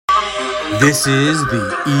This is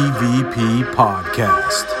the EVP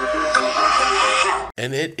Podcast.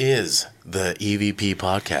 And it is the EVP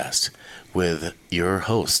Podcast with your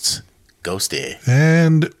hosts, Ghosty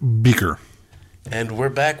and Beaker. And we're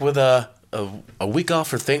back with a week off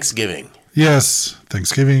for Thanksgiving. Yes,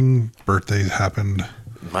 Thanksgiving, birthday happened.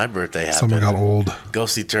 My birthday happened. Someone got old.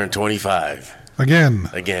 Ghosty turned 25. Again.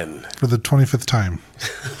 For the 25th time.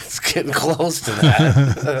 It's getting close to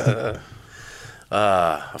that.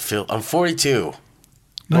 I'm 42.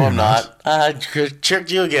 No, I'm not. I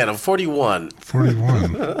tricked you again. I'm 41.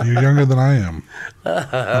 41. You're younger than I am.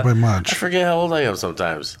 Not by much. I forget how old I am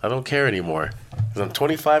sometimes. I don't care anymore. 'Cause I'm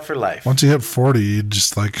 25 for life. Once you hit 40, you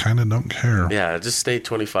just kind of don't care. Yeah, just stay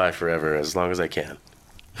 25 forever as long as I can.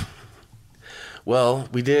 Well,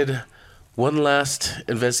 we did one last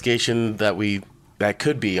investigation that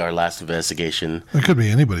could be our last investigation. It could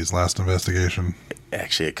be anybody's last investigation.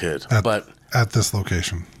 Actually, it could. At this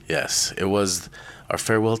location. Yes, it was our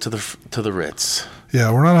farewell to the Ritz.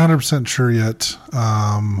 Yeah, we're not 100% sure yet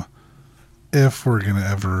if we're going to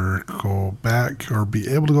ever go back or be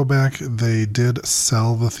able to go back. They did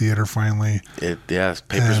sell the theater finally.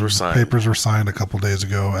 Papers were signed. Papers were signed a couple days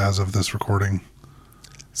ago as of this recording.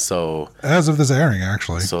 So as of this airing,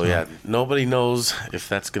 actually. So yeah, nobody knows if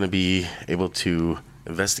that's going to be able to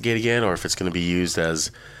investigate again or if it's going to be used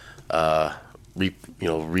as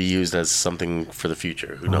reused as something for the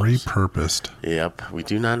future. Who knows? Repurposed. Yep, we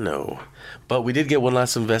do not know. But we did get one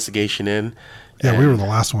last investigation in. Yeah, we were the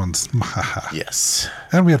last ones. Yes.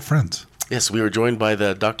 And we had friends. Yes, we were joined by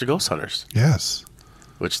the Dr. Ghost Hunters. Yes.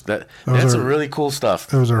 That's some really cool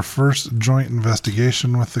stuff. It was our first joint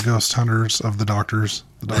investigation with the Ghost Hunters of the doctors,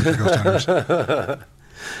 the Dr. Ghost Hunters.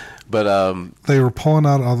 But they were pulling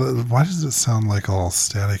out all the. Why does it sound like all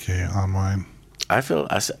staticky on mine? I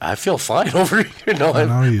feel fine over here. No,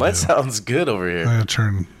 mine sounds good over here. I'm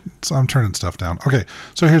turning stuff down. Okay,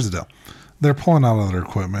 so here's the deal. They're pulling out all their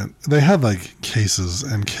equipment. They had cases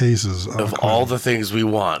and cases of all the things we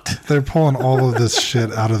want. They're pulling all of this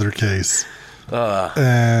shit out of their case.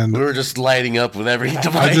 And we were just lighting up with every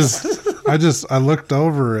device. I looked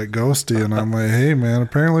over at Ghosty and I'm like, hey man,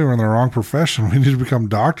 apparently we're in the wrong profession. We need to become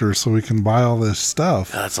doctors so we can buy all this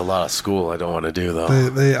stuff. That's a lot of school I don't want to do though.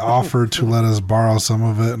 They offered to let us borrow some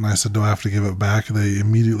of it and I said, do I have to give it back? They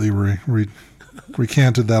immediately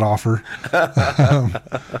recanted that offer.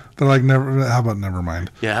 They're like, never. How about never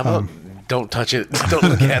mind? Yeah, how about don't touch it, don't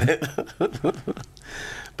look at it.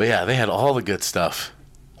 But yeah, they had all the good stuff.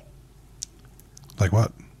 Like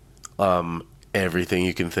what? Everything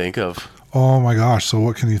you can think of. Oh my gosh! So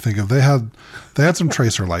what can you think of? They had some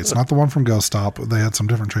tracer lights, not the one from Ghost Stop. They had some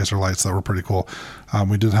different tracer lights that were pretty cool.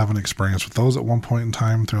 We did have an experience with those at one point in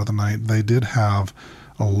time throughout the night. They did have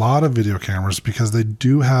a lot of video cameras because they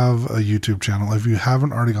do have a YouTube channel. If you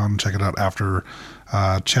haven't already gone and check it out after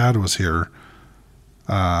Chad was here,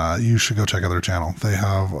 you should go check out their channel. They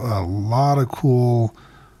have a lot of cool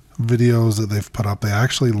videos that they've put up. They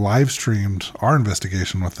actually live streamed our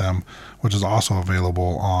investigation with them, which is also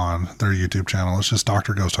available on their YouTube channel. It's just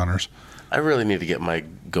Dr. Ghost Hunters. I really need to get my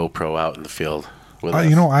GoPro out in the field. I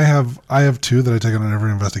have two that I take on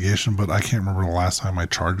every investigation, but I can't remember the last time I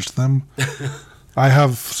charged them. I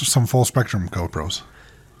have some full spectrum GoPros.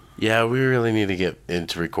 Yeah, we really need to get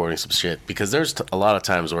into recording some shit because there's a lot of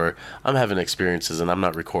times where I'm having experiences and I'm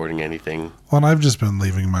not recording anything. Well, and I've just been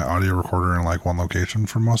leaving my audio recorder in one location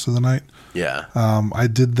for most of the night. Yeah. I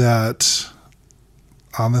did that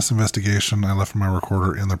on this investigation. I left my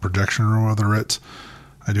recorder in the projection room of the Ritz.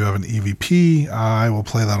 I do have an EVP. I will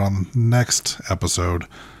play that on the next episode.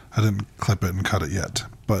 I didn't clip it and cut it yet,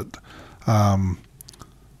 but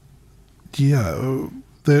yeah.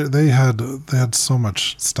 They had so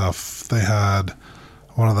much stuff. They had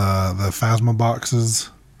one of the Phasma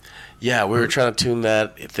boxes. Yeah, we were trying to tune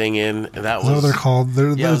that thing in, and that was what they're called.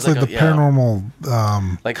 It's like the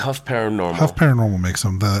paranormal. Like Huff Paranormal. Huff Paranormal makes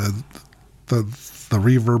them. The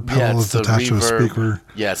reverb pedal is attached to a speaker.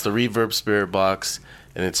 Yeah, it's the reverb spirit box,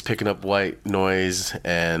 and it's picking up white noise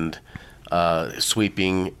and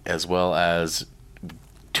sweeping as well as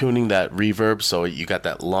tuning that reverb so you got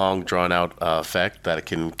that long drawn out effect that it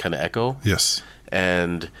can kind of echo. Yes.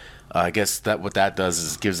 And I guess that what that does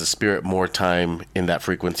is gives the spirit more time in that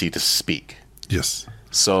frequency to speak. Yes.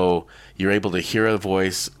 So you're able to hear a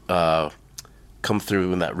voice come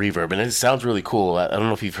through in that reverb, and it sounds really cool. I don't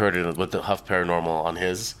know if you've heard it with the Huff Paranormal on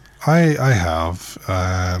his. I have,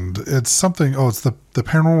 and it's something. Oh, it's the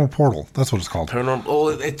Paranormal Portal. That's what it's called. Paranormal. Oh,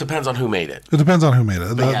 it depends on who made it. It depends on who made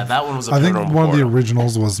it. But that one was a Paranormal I think one Portal. of the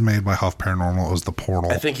originals was made by Huff Paranormal. It was the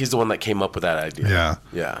Portal. I think he's the one that came up with that idea.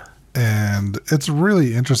 Yeah. And it's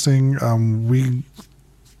really interesting.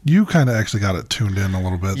 You kind of actually got it tuned in a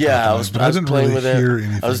little bit. Yeah, I was didn't playing really with hear it.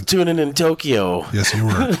 anything. I was tuning in Tokyo. Yes, you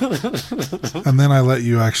were. And then I let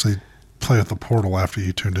you actually play with the portal after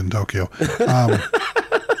you tuned in Tokyo.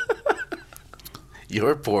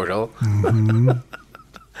 Your portal. Mm-hmm.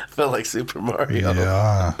 Felt like Super Mario.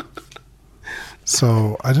 Yeah.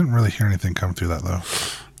 So I didn't really hear anything come through that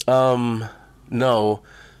though. No,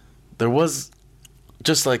 there was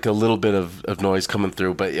just like a little bit of noise coming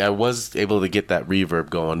through, but I was able to get that reverb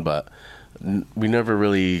going, but we never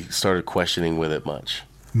really started questioning with it much.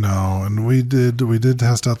 No, and we did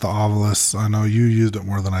test out the Ovilus. I know you used it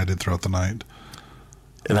more than I did throughout the night.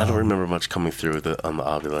 And I don't remember much coming through on the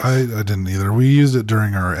Ovilus. I didn't either. We used it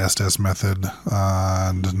during our Estes method,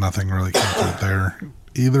 and nothing really came through there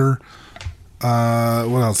either.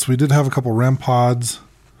 What else? We did have a couple REM pods.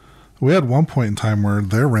 We had one point in time where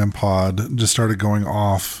their REM pod just started going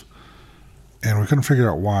off, and we couldn't figure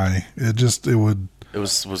out why. It was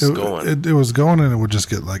going, and it would just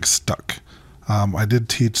get like stuck. I did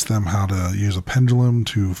teach them how to use a pendulum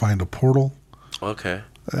to find a portal. Okay,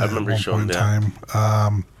 I remember you showing that.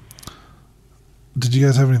 Time. Did you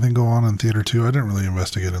guys have anything go on in Theater 2? I didn't really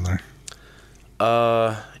investigate in there.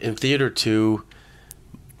 In Theater 2,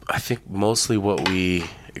 I think mostly what we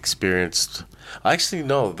experienced. Actually,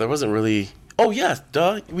 no, there wasn't really. Oh yeah,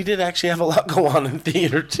 duh. We did actually have a lot go on in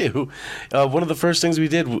Theater 2. One of the first things we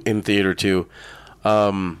did in Theater 2,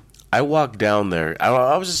 I walked down there.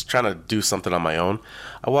 I was just trying to do something on my own.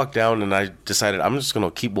 I walked down and I decided I'm just going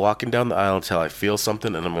to keep walking down the aisle until I feel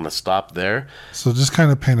something, and I'm going to stop there. So just kind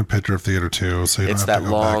of paint a picture of Theater 2 so you don't have to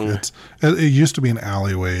go back. It used to be an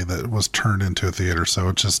alleyway that was turned into a theater, so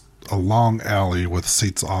it's just a long alley with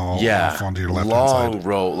seats all off onto your left-hand side. Long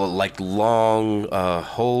row, like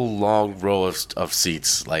whole long row of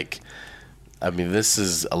seats. Like, I mean, this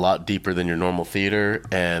is a lot deeper than your normal theater,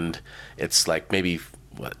 and it's like maybe,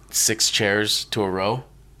 6 chairs to a row?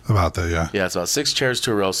 About that, yeah. Yeah, it's about 6 chairs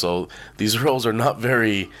to a row, so these rows are not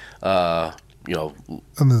very, And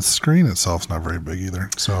the screen itself's not very big either.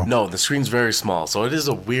 So no, the screen's very small, so it is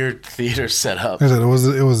a weird theater setup. Like I said,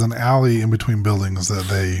 it was an alley in between buildings that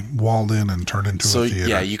they walled in and turned into a theater.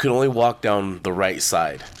 Yeah, you can only walk down the right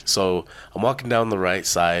side. So I'm walking down the right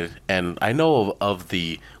side, and I know of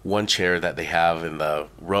the one chair that they have in the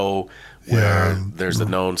row where there's a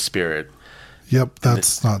known spirit. Yep,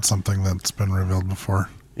 that's not something that's been revealed before.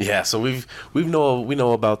 Yeah, so we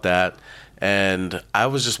know about that. And I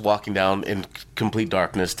was just walking down in complete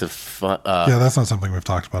darkness to. Yeah, that's not something we've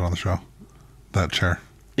talked about on the show. That chair.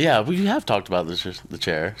 Yeah, we have talked about the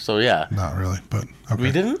chair. So yeah. Not really, but okay.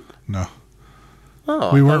 We didn't. No.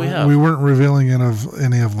 Oh, we weren't revealing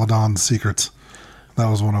any of Ladon's secrets. That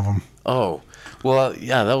was one of them. Oh, well,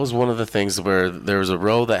 yeah, that was one of the things where there was a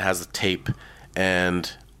row that has a tape,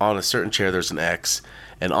 and on a certain chair there's an X,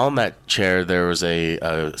 and on that chair there was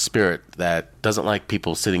a spirit that doesn't like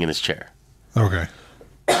people sitting in his chair. Okay.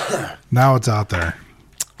 Now it's out there.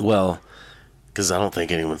 Well, because I don't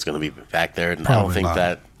think anyone's going to be back there, and Probably I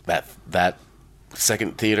don't think that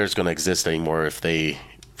second theater is going to exist anymore if they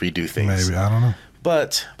redo things. Maybe, I don't know.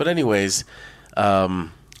 But anyways, I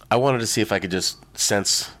wanted to see if I could just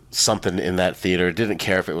sense something in that theater. Didn't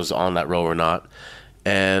care if it was on that row or not.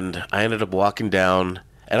 And I ended up walking down,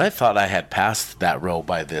 and I thought I had passed that row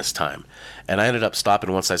by this time. And I ended up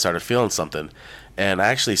stopping once I started feeling something. And I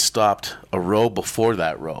actually stopped a row before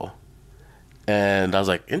that row. And I was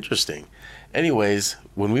like, interesting. Anyways,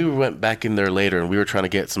 when we went back in there later and we were trying to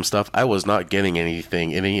get some stuff, I was not getting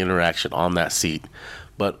anything, any interaction on that seat.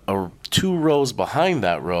 But 2 rows behind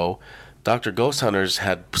that row, Dr. Ghost Hunters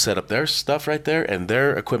had set up their stuff right there, and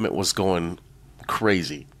their equipment was going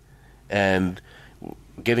crazy. And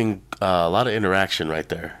getting a lot of interaction right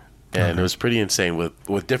there. And It was pretty insane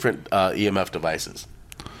with different EMF devices.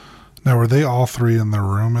 Now, were they all 3 in the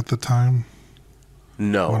room at the time?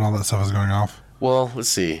 No. When all that stuff was going off? Well, let's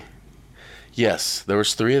see. Yes, there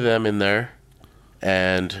was 3 of them in there,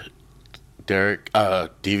 and Derek,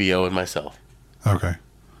 DVO, and myself. Okay.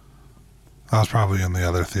 I was probably in the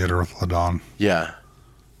other theater with Ladon. Yeah.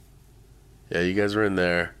 Yeah, you guys were in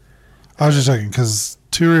there. I was just checking, because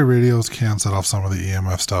 2-way radios can set off some of the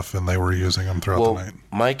EMF stuff, and they were using them throughout the night.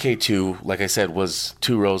 My K2, like I said, was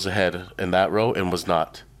 2 rows ahead in that row and was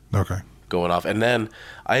not going off. And then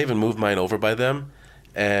I even moved mine over by them,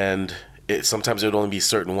 and sometimes it would only be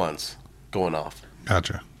certain ones going off.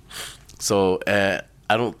 Gotcha. So I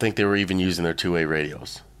don't think they were even using their 2-way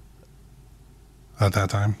radios. At that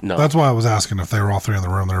time? No. That's why I was asking if they were all 3 in the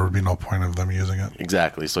room. There would be no point of them using it.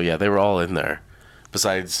 Exactly. So yeah, they were all in there.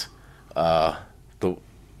 Besides the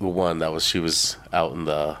one she was out in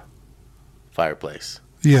the fireplace.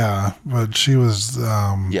 Yeah, but she was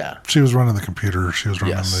she was running the computer. She was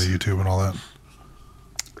running the YouTube and all that.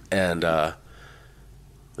 And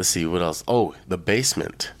let's see what else. Oh, the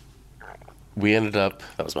basement. We ended up,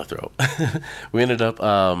 that was my throat. We ended up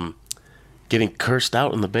getting cursed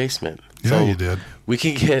out in the basement. Yeah, so you did. We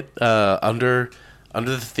can get under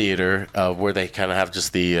the theater where they kind of have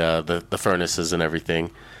just the furnaces and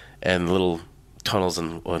everything, and little tunnels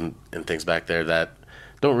and things back there that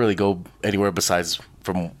don't really go anywhere besides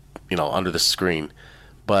from under the screen.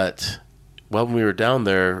 But when we were down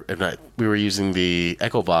there and we were using the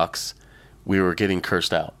Echo Box, we were getting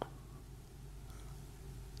cursed out.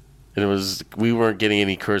 And we weren't getting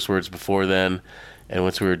any curse words before then, and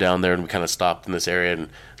once we were down there and we kind of stopped in this area and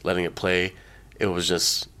letting it play, it was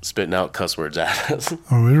just spitting out cuss words at us.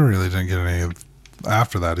 Oh, we really didn't get any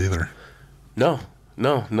after that either. No,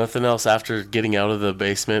 nothing else after getting out of the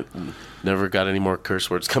basement. Never got any more curse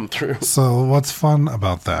words come through. So what's fun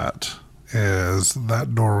about that is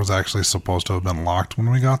that door was actually supposed to have been locked when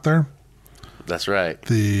we got there. That's right.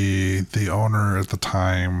 The owner at the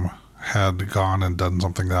time had gone and done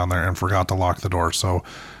something down there and forgot to lock the door. So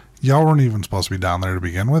y'all weren't even supposed to be down there to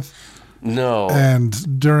begin with. No.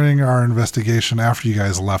 And during our investigation, after you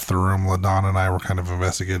guys left the room, LaDon and I were kind of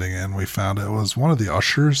investigating it, and we found it was one of the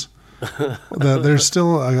ushers. There's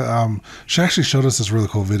still she actually showed us this really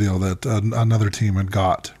cool video that another team had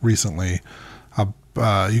got recently.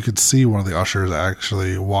 You could see one of the ushers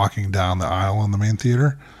actually walking down the aisle in the main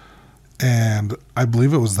theater. And I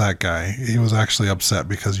believe it was that guy. He was actually upset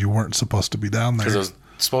because you weren't supposed to be down there. Because it was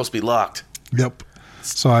supposed to be locked. Yep.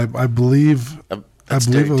 So I believe... That's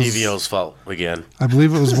it was DVO's fault again. I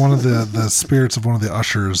believe it was one of the spirits of one of the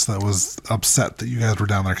ushers that was upset that you guys were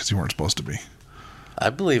down there because you weren't supposed to be.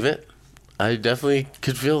 I believe it. I definitely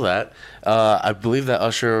could feel that. I believe that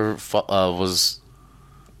usher was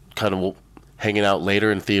kind of hanging out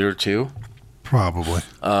later in theater too. Probably.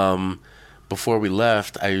 Before we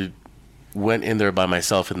left, I went in there by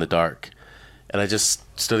myself in the dark, and I just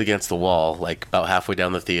stood against the wall, like about halfway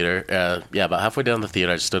down the theater. About halfway down the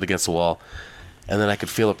theater, I just stood against the wall, and then I could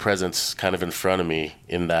feel a presence kind of in front of me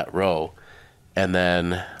in that row, and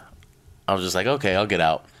then I was just like, okay, I'll get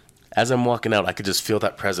out. As I'm walking out, I could just feel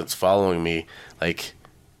that presence following me, like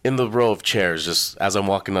in the row of chairs, just as I'm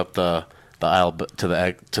walking up the aisle to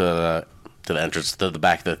the entrance to the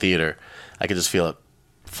back of the theater. I could just feel it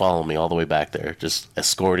follow me all the way back there, just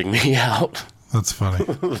escorting me out. That's funny.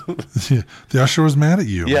 The usher was mad at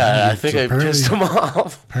you. Yeah, I think I pissed him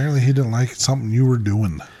off. Apparently he didn't like something you were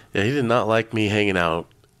doing. Yeah, he did not like me hanging out.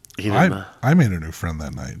 I made a new friend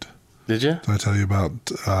that night. Did you? Did I tell you about,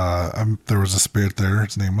 there was a spirit there.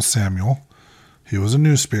 His name was Samuel. He was a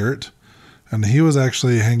new spirit, and he was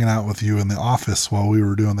actually hanging out with you in the office while we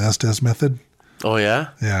were doing the SDS method. Oh,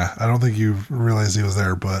 yeah? Yeah, I don't think you realized he was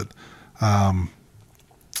there, but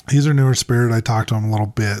he's our newer spirit. I talked to him a little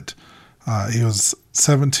bit. He was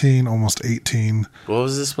 17, almost 18. What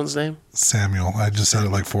was this one's name? Samuel. I just said it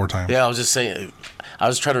like 4 times. Yeah, I was just saying. I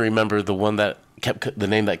was trying to remember the name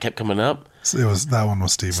that kept coming up. That one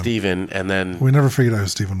was Stephen. Stephen, and then we never figured out who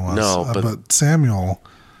Stephen was. No, but Samuel,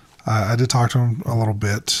 I did talk to him a little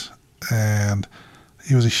bit, and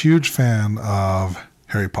he was a huge fan of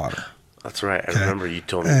Harry Potter. That's right. I remember you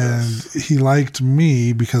told me this. And he liked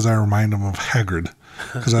me because I remind him of Hagrid,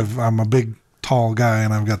 because I'm a big, tall guy,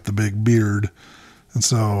 and I've got the big beard,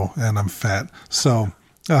 and I'm fat. So,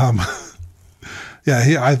 yeah,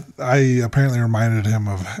 I apparently reminded him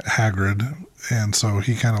of Hagrid, and so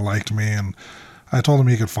he kind of liked me, and I told him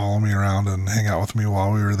he could follow me around and hang out with me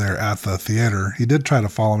while we were there at the theater. He did try to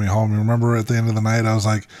follow me home. You remember at the end of the night, I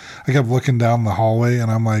kept looking down the hallway,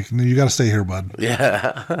 and I'm like, "No, you got to stay here, bud."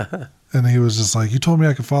 Yeah. And he was just like, "You told me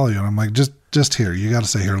I could follow you." And I'm like, just here. You got to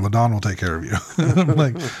stay here. LaDon will take care of you. I'm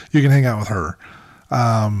like, you can hang out with her.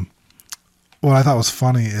 What I thought was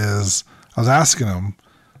funny is I was asking him,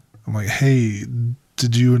 I'm like, "Hey,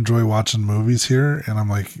 did you enjoy watching movies here?" And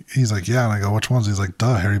he's like, "Yeah." And I go, "Which ones?" He's like,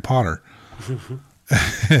 "Duh, Harry Potter."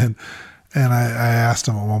 and I asked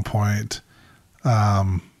him at one point,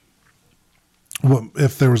 what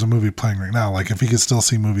if there was a movie playing right now, like if he could still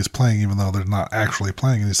see movies playing even though they're not actually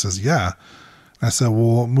playing. And he says, "Yeah." And I said,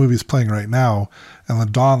 "Well, what movie's playing right now?" And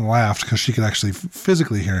then Dawn laughed because she could actually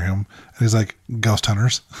physically hear him. And he's like, "Ghost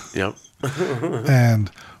Hunters." Yep. And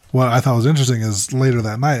what I thought was interesting is later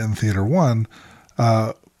that night in Theater 1,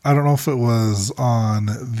 I don't know if it was on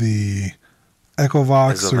the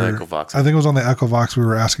Echovox I think it was on the Echovox. We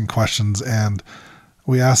were asking questions, and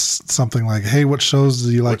we asked something like, "Hey, what shows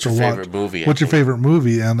do you like to watch? What's your favorite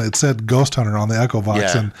movie?" And it said Ghost Hunter on the Echovox.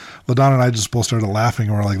 Yeah. And LaDon and I just both started laughing,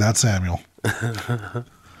 and we're like, "That's Samuel."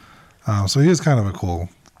 So he was kind of a cool,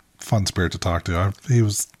 fun spirit to talk to. He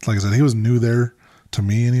was, like I said, he was new there to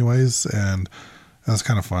me anyways, and it was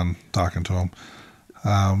kind of fun talking to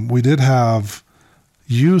him. We did have,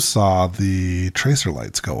 you saw the tracer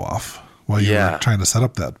lights go off while you were trying to set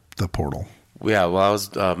up the portal. Yeah, well, I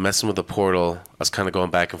was messing with the portal. I was kind of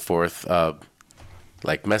going back and forth,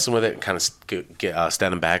 like messing with it, kind of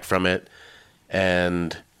standing back from it.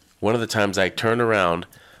 And one of the times I turn around,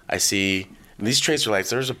 I see these tracer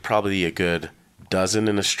lights. There's probably a good dozen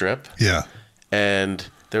in a strip. Yeah. And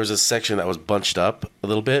there was a section that was bunched up a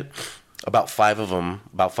little bit. About five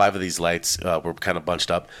of these lights were kind of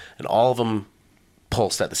bunched up, and all of them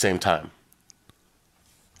pulsed at the same time.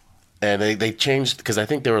 And they changed because I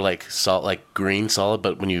think they were like green solid,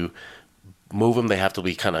 but when you move them, they have to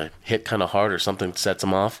be kind of hit kind of hard or something sets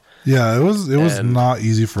them off. Yeah, it was not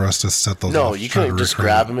easy for us to set those off. No, you couldn't just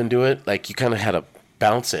grab them and do it. Like you kind of had to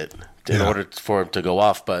bounce it in order for them to go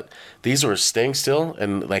off. But these were staying still,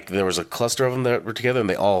 and like there was a cluster of them that were together, and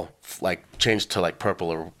they all like changed to like purple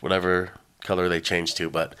or whatever color they changed to.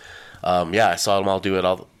 But I saw them all do it.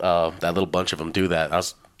 All that little bunch of them do that. I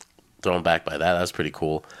was thrown back by that. That was pretty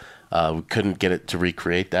cool. We couldn't get it to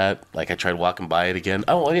recreate that. Like I tried walking by it again.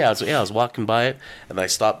 Oh yeah, I was walking by it, and I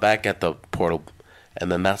stopped back at the portal, and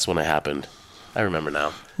then that's when it happened. I remember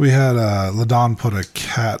now. We had LaDon put a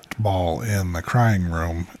cat ball in the crying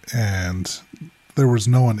room, and there was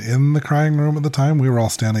no one in the crying room at the time. We were all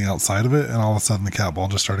standing outside of it, and all of a sudden the cat ball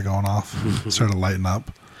just started going off, started lighting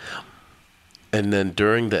up. And then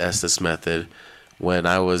during the Estes method, when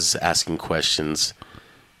I was asking questions,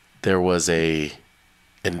 there was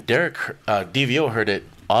and Derek, DVO heard it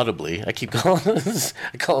audibly. I keep calling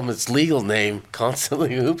I call him its legal name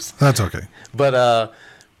constantly. Oops. That's okay. But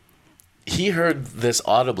he heard this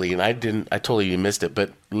audibly, and I totally missed it.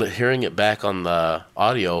 But hearing it back on the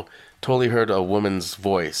audio, totally heard a woman's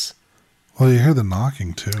voice. Well, you hear the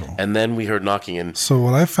knocking too. And then we heard knocking. And so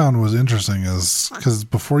what I found was interesting is because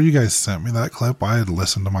before you guys sent me that clip, I had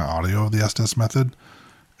listened to my audio of the Estes method,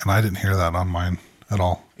 and I didn't hear that on mine at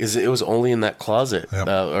all. It was only in that closet,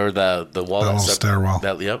 or the wall. That little stairwell.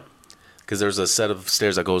 Yep. Because there's a set of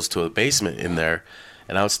stairs that goes to a basement in there,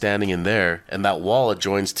 and I was standing in there, and that wall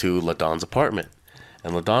adjoins to LaDon's apartment.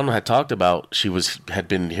 And LaDon had talked about had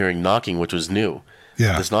been hearing knocking, which was new.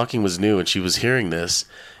 Yeah. This knocking was new, and she was hearing this,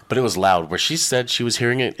 but it was loud. Where she said she was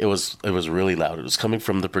hearing it, it was really loud. It was coming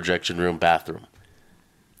from the projection room bathroom.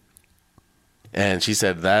 And she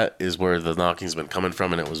said that is where the knocking's been coming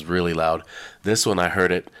from, and it was really loud. This one, I heard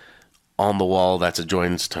it on the wall that's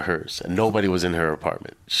adjoins to hers, and nobody was in her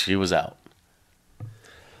apartment. She was out.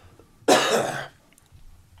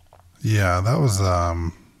 Yeah, that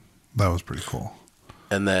was pretty cool.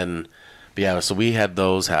 And then, so we had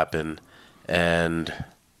those happen, and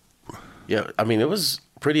I mean, it was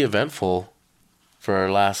pretty eventful for our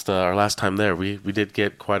last time there. We did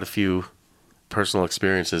get quite a few personal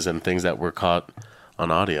experiences and things that were caught on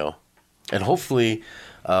audio, and hopefully,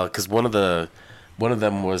 because one of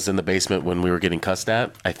them was in the basement when we were getting cussed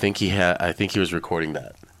at. I think he was recording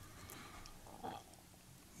that.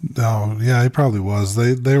 Oh yeah, he probably was.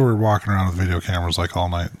 They were walking around with video cameras like all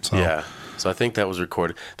night. So yeah, so I think that was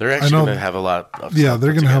recorded. They're actually going to have a lot of they're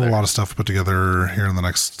going to have a lot of stuff put together here in the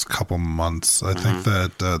next couple months. I think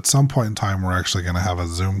that at some point in time we're actually going to have a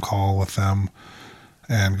Zoom call with them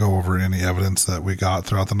and go over any evidence that we got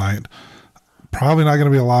throughout the night. Probably not going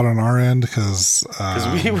to be a lot on our end because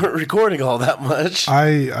we weren't recording all that much.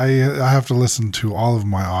 I have to listen to all of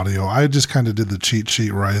my audio. I just kind of did the cheat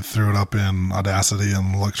sheet where I threw it up in Audacity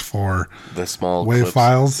and looked for the small WAV clips.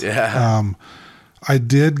 files. Yeah. I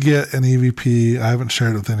did get an EVP. I haven't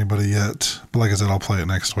shared it with anybody yet, but like I said, I'll play it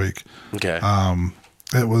next week. Okay.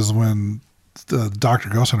 It was when the Dr.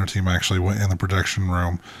 Ghost Hunter team actually went in the projection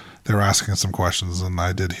room. They were asking some questions, and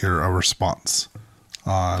I did hear a response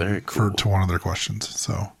Very cool. to one of their questions.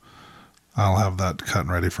 So I'll have that cut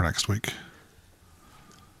and ready for next week.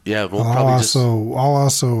 Yeah, I'll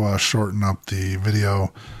also shorten up the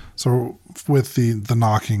video. So with the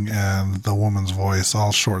knocking and the woman's voice,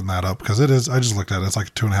 I'll shorten that up because it is. I just looked at it. It's like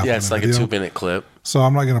a 2.5 minute video. Yeah, it's like a 2-minute clip. So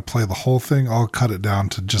I'm not going to play the whole thing. I'll cut it down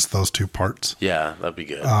to just those two parts. Yeah, that'd be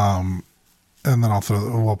good. And then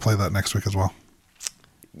we'll play that next week as well.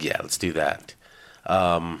 Yeah, let's do that.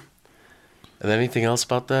 And then anything else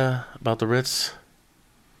about the Ritz?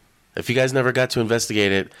 If you guys never got to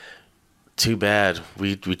investigate it, too bad.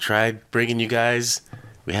 We tried bringing you guys.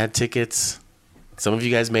 We had tickets. Some of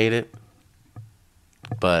you guys made it,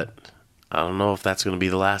 but I don't know if that's going to be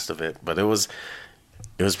the last of it. But it was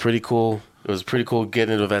pretty cool. It was pretty cool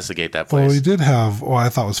getting to investigate that place. Well, we did have. What I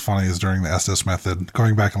thought was funny is during the Estes method,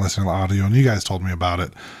 going back and listening to the audio, and you guys told me about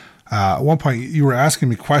it. At one point, you were asking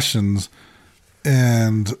me questions,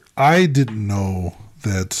 and I didn't know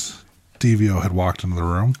that DVO had walked into the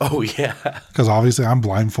room. Oh, yeah. Because obviously I'm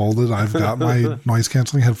blindfolded. I've got my noise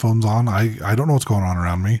canceling headphones on. I don't know what's going on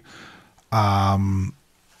around me. I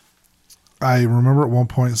remember at one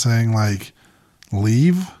point saying, like,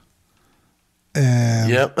 leave.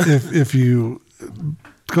 And if you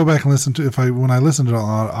go back and listen to, when I listened to it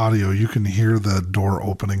on audio, you can hear the door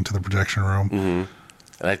opening to the projection room. Mm-hmm.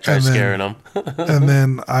 And I tried scaring them. And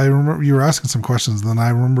then I remember you were asking some questions. And then I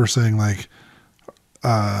remember saying, like,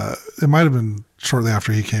 it might have been shortly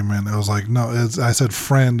after he came in. It was like, no, I said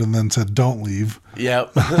friend and then said, don't leave.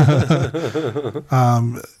 Yep. But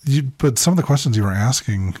some of the questions you were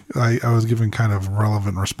asking, I was giving kind of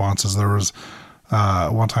relevant responses. There was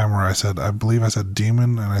one time where I believe I said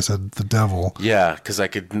demon and I said the devil. Yeah. Cause I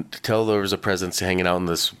could tell there was a presence hanging out in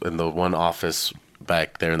the one office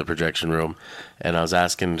back there in the projection room. And I was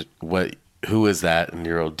asking who is that? And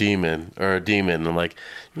you're all demon or a demon. And I'm like,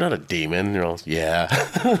 you're not a demon. And you're all, yeah.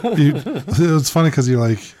 It's funny because you're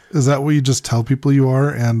like, is that what you just tell people you are?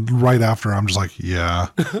 And right after, I'm just like, yeah.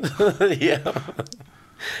 Yeah.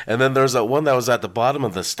 And then there's that one that was at the bottom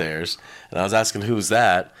of the stairs. And I was asking, who's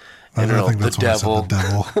that? And I think that's the devil. The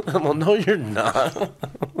devil. I'm like, no, you're not.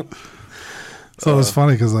 So it's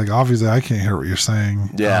funny because, like, obviously I can't hear what you're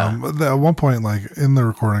saying. Yeah. At one point, like, in the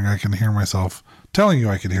recording, I can hear myself telling you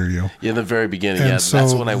I could hear you. Yeah, in the very beginning. And yeah, so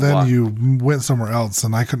that's when I then walked. you went somewhere else,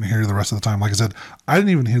 and I couldn't hear you the rest of the time. Like I said, I didn't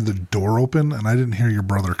even hear the door open, and I didn't hear your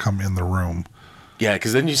brother come in the room. Yeah,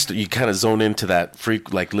 because then you kind of zone into that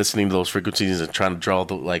like listening to those frequencies and trying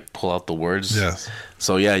to pull out the words. Yes.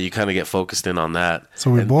 So yeah, you kind of get focused in on that.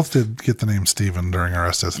 So we both did get the name Steven during our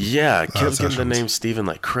SS. Yeah, kept getting the name Steven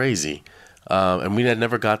like crazy. And we had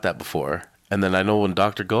never got that before. And then I know when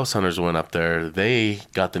Dr. Ghost Hunters went up there, they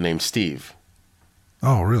got the name Steve.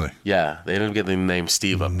 Oh, really? Yeah, they didn't get the name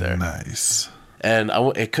Steve up there. Nice. And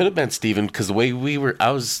it could have been Steven because the way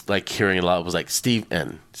I was like hearing a lot, it was like Steve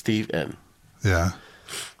N. Yeah.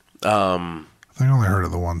 I think I only heard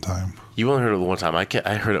it the one time. You only heard it the one time. I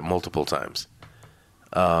heard it multiple times.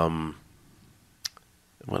 What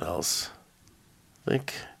else? I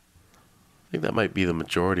think that might be the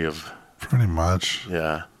majority of. Pretty much.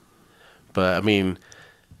 Yeah. But I mean,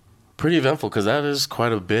 pretty eventful because that is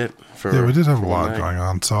quite a bit for. Yeah, we did have a lot going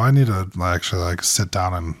on, so I need to actually sit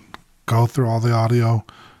down and go through all the audio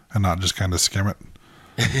and not just kind of skim it.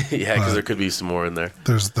 Yeah, because there could be some more in there.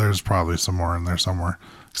 There's probably some more in there somewhere.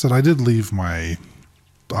 Except I did leave my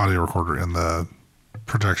audio recorder in the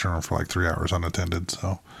projection room for like 3 hours unattended,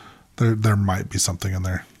 so there might be something in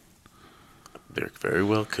there. There very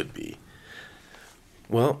well could be.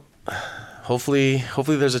 Well, hopefully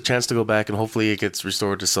there's a chance to go back, and hopefully it gets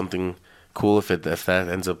restored to something cool if that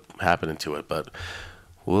ends up happening to it. But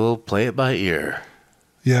we'll play it by ear.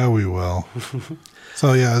 Yeah, we will.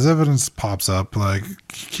 So yeah, as evidence pops up, like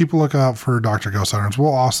keep a lookout for Dr. Ghost Hunters.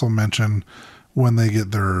 We'll also mention when they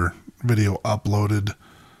get their video uploaded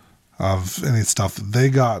of any stuff that they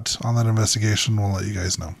got on that investigation. We'll let you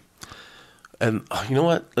guys know. And you know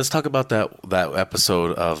what? Let's talk about that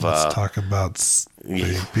episode of. Let's talk about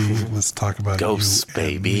baby. Let's talk about ghosts,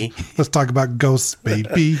 baby. Let's talk about ghosts,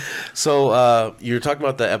 baby. So you're talking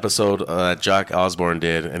about the episode that Jack Osborne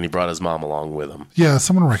did, and he brought his mom along with him. Yeah,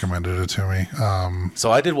 someone recommended it to me.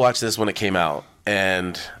 So I did watch this when it came out,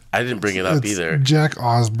 and I didn't bring it up either. Jack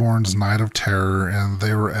Osborne's Night of Terror, and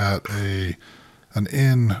they were at an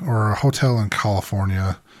inn or a hotel in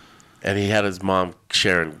California. And he had his mom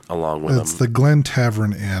Sharon along with him. It's the Glen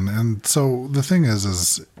Tavern Inn. And so the thing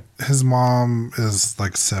is his mom is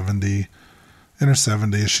like 70, in her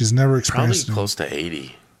 70s. She's never experienced... Probably close to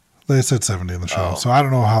 80. They said 70 in the show. Oh. So I don't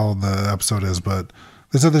know how the episode is, but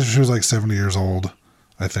they said that she was like 70 years old,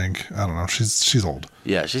 I think. I don't know. She's old.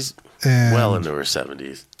 Yeah, she's well into her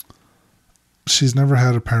 70s. She's never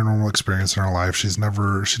had a paranormal experience in her life. She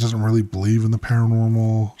doesn't really believe in the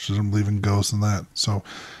paranormal. She doesn't believe in ghosts and that. So...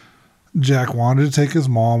 Jack wanted to take his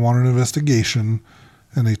mom on an investigation,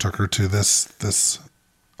 and he took her to this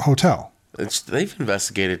hotel. They've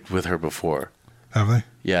investigated with her before. Have they?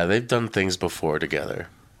 Yeah, they've done things before together.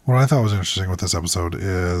 What I thought was interesting with this episode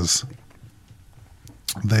is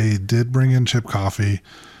they did bring in Chip Coffey.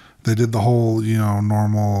 They did the whole,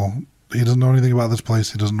 normal, he doesn't know anything about this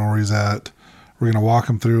place. He doesn't know where he's at. We're going to walk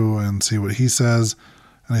him through and see what he says.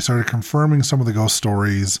 And they started confirming some of the ghost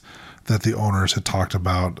stories that the owners had talked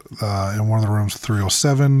about. In one of the rooms,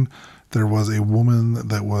 307, there was a woman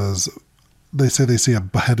that was, they say they see a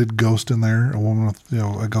beheaded ghost in there, a woman with,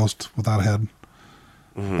 a ghost without a head.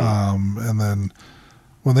 Mm-hmm. And then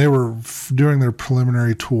when they were doing their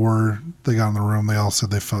preliminary tour, they got in the room. They all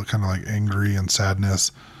said they felt kind of like angry and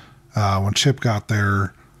sadness. When Chip got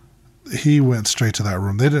there, he went straight to that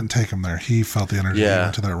room. They didn't take him there. He felt the energy. Yeah. He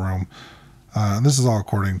went to that room. And this is all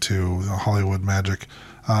according to Hollywood Magic.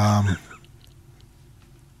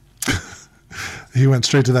 He went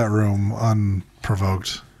straight to that room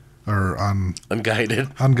unprovoked or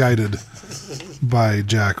unguided by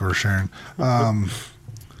Jack or Sharon.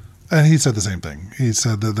 And he said the same thing. He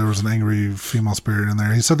said that there was an angry female spirit in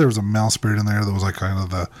there. He said there was a male spirit in there that was like kind of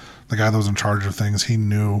the guy that was in charge of things. He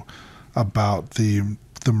knew about the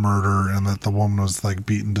murder and that the woman was like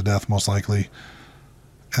beaten to death most likely.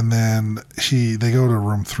 And then they go to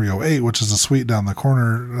room 308, which is a suite down the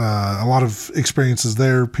corner. A lot of experiences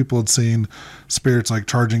there. People had seen spirits like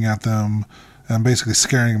charging at them and basically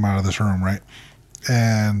scaring them out of this room, right?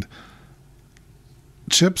 And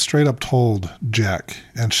Chip straight up told Jack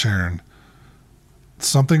and Sharon,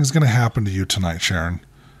 something's going to happen to you tonight, Sharon,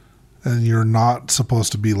 and you're not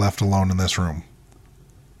supposed to be left alone in this room.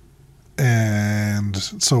 And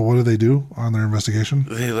so what did they do on their investigation?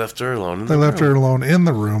 They left her alone. They left her alone in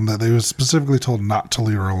the room that they was specifically told not to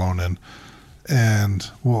leave her alone in. And,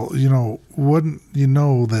 well, wouldn't you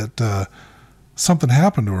know that something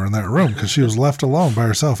happened to her in that room because she was left alone by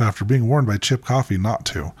herself after being warned by Chip Coffey not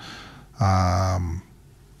to.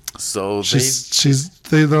 So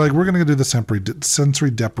they're like, we're going to do the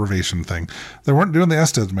sensory deprivation thing. They weren't doing the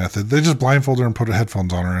Estes method. They just blindfolded her and put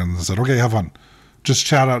headphones on her and said, okay, have fun. Just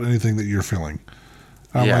shout out anything that you're feeling.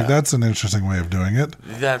 I'm like, that's an interesting way of doing it.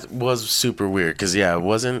 That was super weird because,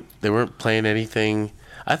 they weren't playing anything.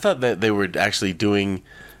 I thought that they were actually doing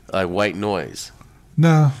like white noise.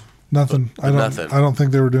 No, nothing. I Nothing. don't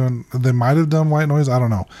think they were doing, they might have done white noise. I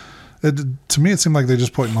don't know. To me, it seemed like they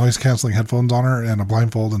just put noise canceling headphones on her and a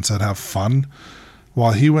blindfold and said, have fun.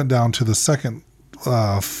 While he went down to the second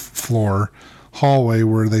floor hallway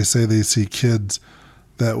where they say they see kids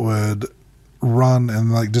that would run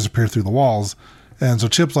and like disappear through the walls. And so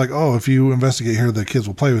Chip's like, oh, if you investigate here, the kids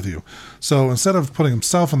will play with you. So instead of putting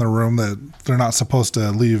himself in the room that they're not supposed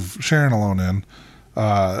to leave Sharon alone in,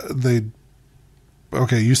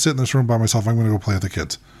 you sit in this room by myself. I'm going to go play with the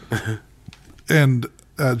kids. And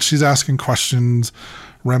she's asking questions.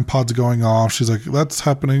 REM pod's going off. She's like, that's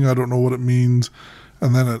happening. I don't know what it means.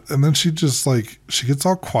 And then she just like, she gets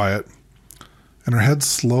all quiet and her head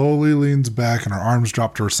slowly leans back and her arms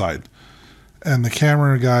drop to her side. And the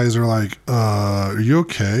camera guys are like, are you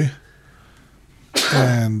okay?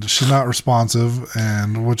 And she's not responsive,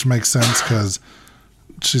 and which makes sense because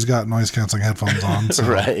she's got noise canceling headphones on. So.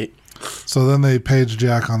 Right. So then they page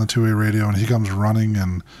Jack on the two-way radio, and he comes running,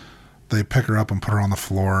 and they pick her up and put her on the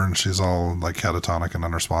floor, and she's all like catatonic and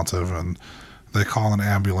unresponsive. And they call an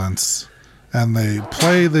ambulance, and they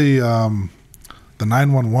play the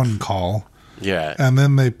 911 call. Yeah. And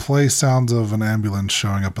then they play sounds of an ambulance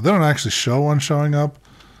showing up, but they don't actually show one showing up.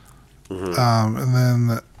 Mm-hmm. And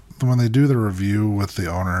then when they do the review with the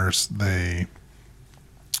owners, they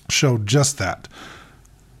show just that.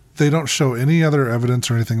 They don't show any other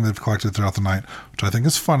evidence or anything they've collected throughout the night, which I think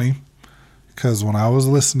is funny because when I was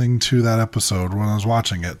listening to that episode, when I was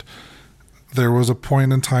watching it, there was a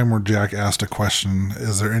point in time where Jack asked a question,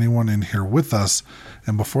 is there anyone in here with us?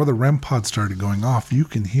 And before the REM pod started going off, you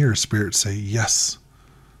can hear Spirit say yes.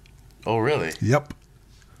 Oh, really? Yep.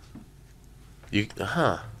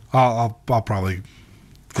 I'll probably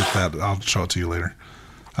get that. I'll show it to you later.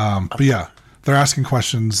 But yeah, they're asking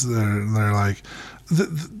questions. They're like,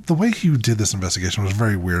 the way he did this investigation was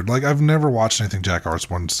very weird. Like, I've never watched anything Jack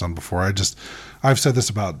Armstrong's done before. I've said this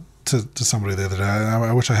about to somebody the other day.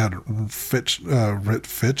 I wish I had Fitch.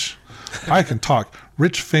 I can talk.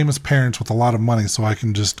 Rich, famous parents with a lot of money, so I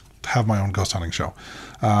can just have my own ghost hunting show.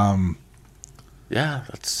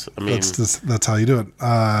 That's how you do it.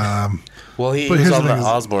 Well, he was on the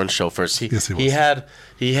Osborne show first. Yes, he was.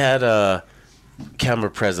 He had a camera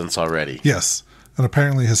presence already. Yes, and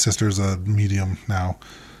apparently his sister's a medium now.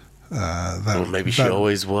 Maybe she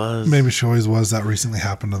always was. Maybe she always was. That recently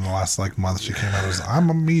happened in the last month. She came out as, I'm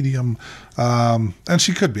a medium. And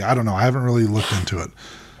she could be. I don't know. I haven't really looked into it.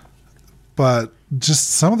 But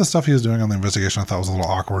just some of the stuff he was doing on the investigation I thought was a little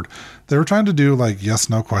awkward. They were trying to do like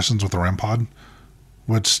yes/no questions with the REM pod,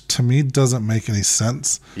 which to me doesn't make any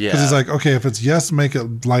sense. Yeah. Because he's like, okay, if it's yes, make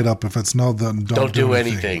it light up. If it's no, then don't do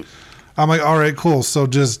anything. I'm like, all right, cool. So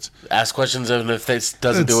just ask questions, and if it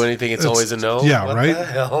doesn't do anything, it's always a no. Yeah, what right. The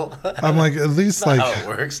hell? I'm like, at least like how it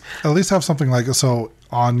works. At least have something like so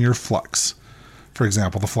on your flux. For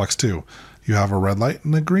example, the Flux 2, you have a red light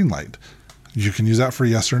and a green light. You can use that for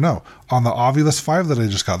yes or no. On the Ovilus 5 that I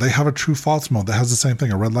just got, they have a true false mode that has the same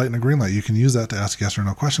thing, a red light and a green light. You can use that to ask yes or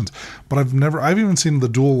no questions. But I've even seen the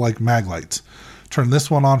dual like mag lights. Turn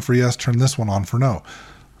this one on for yes, turn this one on for no.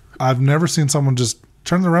 I've never seen someone just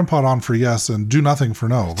turn the REM pod on for yes and do nothing for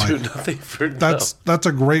no. Do nothing for no. That's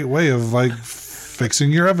a great way of like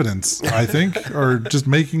fixing your evidence, I think, or just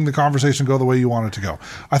making the conversation go the way you want it to go.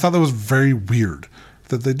 I thought that was very weird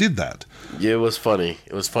that they did that. Yeah, it was funny.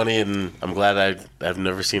 It was funny, and I'm glad I've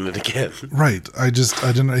never seen it again. Right. I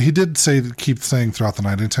didn't. He did keep saying throughout the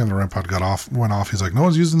night, anytime the REM pod went off, he's like, no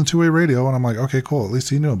one's using the two-way radio. And I'm like, okay, cool. At least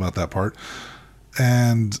he knew about that part.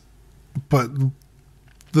 But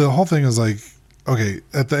the whole thing is like, okay,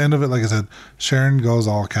 at the end of it, like I said, Sharon goes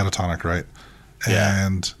all catatonic, right? Yeah.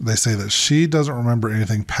 And they say that she doesn't remember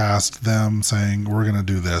anything past them saying, we're going to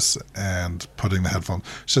do this, and putting the headphones.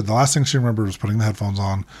 She said the last thing she remembered was putting the headphones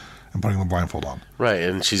on and putting the blindfold on. Right,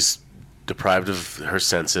 and she's deprived of her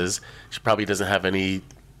senses. She probably doesn't have any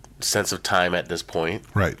sense of time at this point.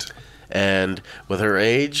 Right. And with her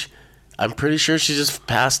age, I'm pretty sure she just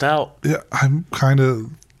passed out. Yeah, I'm kind of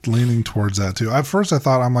leaning towards that too. At first I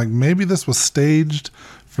thought, I'm like, maybe this was staged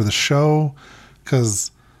for the show, because,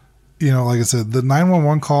 you know, like I said, the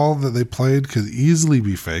 911 call that they played could easily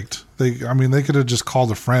be faked. They could have just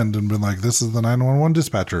called a friend and been like, this is the 911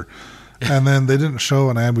 dispatcher. And then they didn't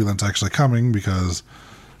show an ambulance actually coming because,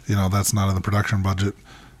 you know, that's not in the production budget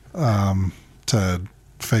to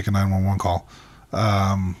fake a 911 call.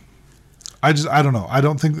 I don't know. I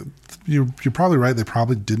don't think you're probably right. They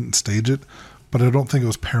probably didn't stage it, but I don't think it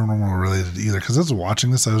was paranormal related either. Because I was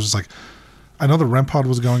watching this, I was just like, I know the REM pod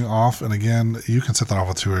was going off, and again, you can set that off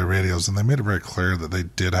with two-way radios, and they made it very clear that they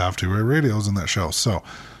did have two-way radios in that show. So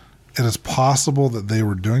it is possible that they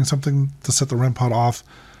were doing something to set the REM pod off,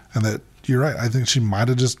 and that you're right. I think she might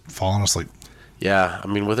have just fallen asleep. Yeah, I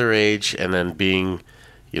mean, with her age and then being,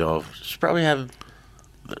 you know,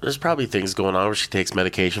 there's probably things going on where she takes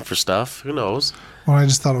medication for stuff. Who knows? Well, I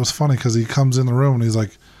just thought it was funny because he comes in the room and he's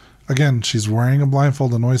like, again, she's wearing a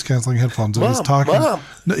blindfold and noise-canceling headphones, and he's talking. Mom.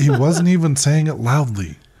 No, he wasn't even saying it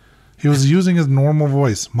loudly. He was using his normal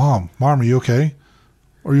voice. Mom, are you okay?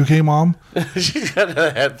 Are you okay, Mom? She's got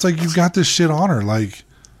a head. It's like, you've got this shit on her. Like,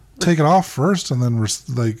 take it off first, and then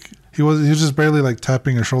like he was just barely like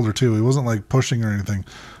tapping her shoulder too. He wasn't like pushing or anything.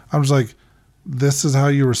 I'm just like, this is how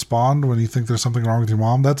you respond when you think there's something wrong with your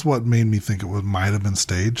mom. That's what made me think might have been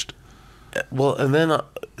staged. Well, and then,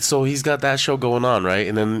 so he's got that show going on, right?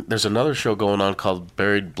 And then there's another show going on called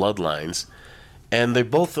Buried Bloodlines. And they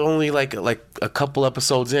both only like a couple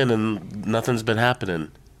episodes in, and nothing's been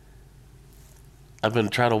happening. I've been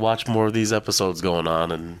trying to watch more of these episodes going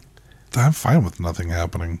on, and I'm fine with nothing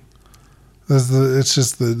happening. It's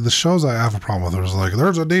just the shows I have a problem with. There's like,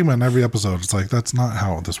 there's a demon every episode. It's like, that's not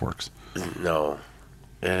how this works. No.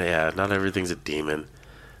 Yeah, not everything's a demon.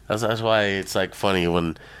 That's why it's like funny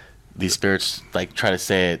when these spirits like try to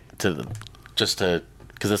say it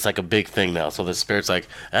because it's like a big thing now. So the spirit's like,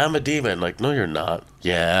 I'm a demon. Like, no, you're not.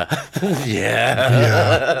 Yeah.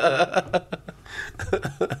 Yeah.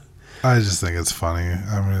 I just think it's funny.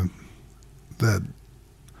 I mean,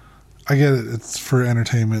 I get it. It's for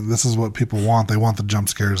entertainment. This is what people want. They want the jump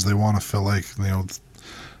scares. They want to feel like, you know,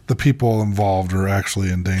 the people involved are actually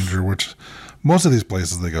in danger, which most of these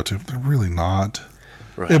places they go to, they're really not.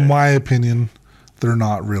 Right. In my opinion, they're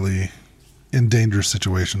not really in dangerous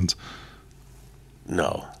situations.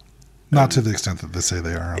 No. Not to the extent that they say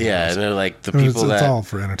they are. Yeah, and they're like the people it's all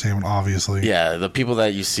for entertainment, obviously. Yeah, the people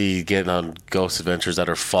that you see getting on ghost adventures that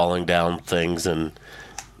are falling down things and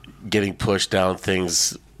getting pushed down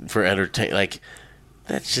things for entertainment, like,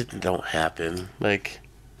 that shit don't happen. Like,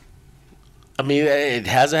 I mean, it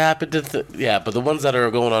hasn't happened to but the ones that are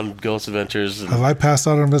going on ghost adventures. Have I passed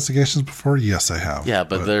out on investigations before? Yes, I have. Yeah,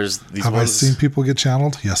 but there's these Have I seen people get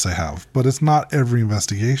channeled? Yes, I have. But it's not every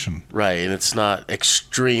investigation. Right, and it's not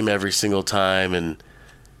extreme every single time, and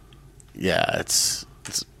yeah, it's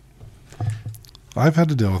I've had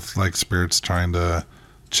to deal with like spirits trying to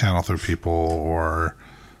channel through people or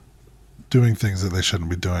doing things that they shouldn't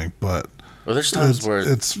be doing, but well, there's times where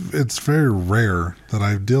it's very rare that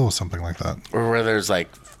I deal with something like that. Or where there's like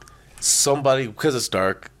somebody, because it's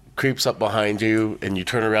dark, creeps up behind you and you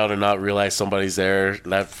turn around and not realize somebody's there,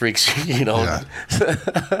 and that freaks you, you know.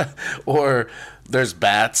 Yeah. Or there's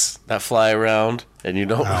bats that fly around and you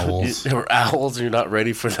don't or owls and you're not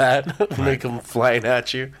ready for that. Right. Make them flying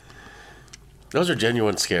at you. Those are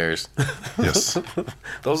genuine scares. Yes.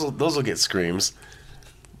 those will get screams.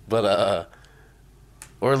 But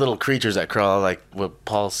or little creatures that crawl, like what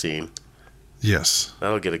Paul's seen. Yes.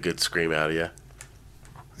 That'll get a good scream out of you.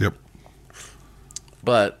 Yep.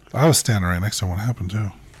 But I was standing right next to one. What happened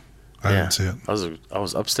too? I didn't see it. I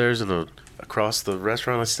was upstairs and across the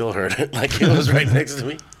restaurant. I still heard it. Like it was right next to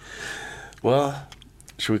me. Well,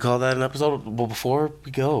 should we call that an episode? Well, before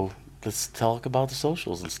we go, let's talk about the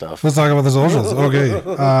socials and stuff. Let's talk about the socials. Okay.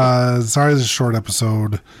 Sorry, this is a short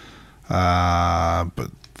episode, but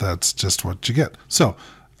that's just what you get. So,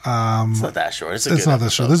 it's not that short. It's not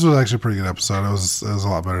that short. This was actually a pretty good episode. It was a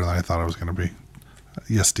lot better than I thought it was going to be.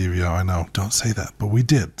 Yes, DVO, I know. Don't say that, but we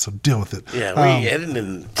did, so deal with it. Yeah, we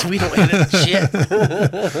we don't edit shit.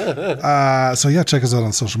 So yeah, check us out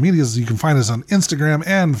on social medias. You can find us on Instagram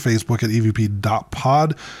and Facebook at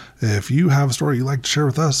evp.pod. If you have a story you'd like to share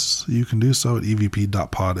with us, you can do so at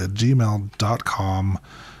evp.pod@gmail.com.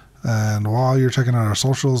 And while you're checking out our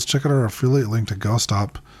socials, check out our affiliate link to Ghost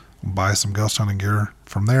Up. Buy some ghost hunting gear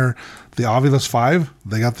from there. The Ovulus 5,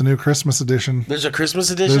 they got the new Christmas edition. There's a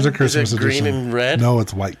Christmas edition? There's a Christmas edition. Green and red? No,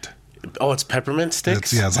 it's white. Oh, it's peppermint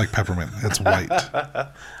sticks? It's like peppermint. It's white.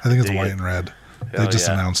 I think it's white and red. They just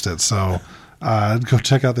announced it. So go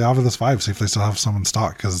check out the Ovulus 5, see if they still have some in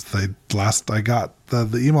stock. Because I got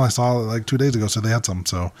the email I saw like 2 days ago said they had some.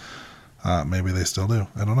 So maybe they still do.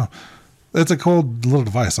 I don't know. It's a cool little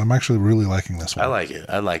device. I'm actually really liking this one. I like it.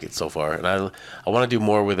 I like it so far. And I want to do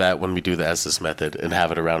more with that when we do the Estes method and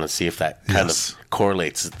have it around and see if that kind of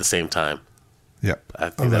correlates at the same time. Yep.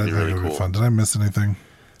 I think that'd be really cool. Fun. Did I miss anything?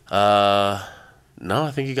 No,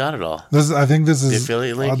 I think you got it all. I think this is... The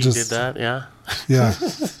affiliate link, you did that, yeah? Yeah.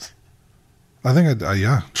 I think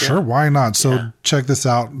sure, why not? So check this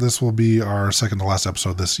out. This will be our second to last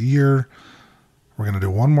episode this year. We're going to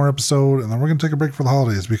do one more episode, and then we're going to take a break for the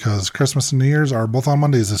holidays because Christmas and New Year's are both on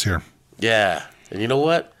Mondays this year. Yeah. And you know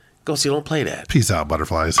what? Go see Don't Play That. Peace out,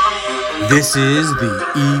 butterflies. This is the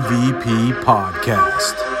EVP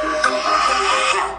Podcast.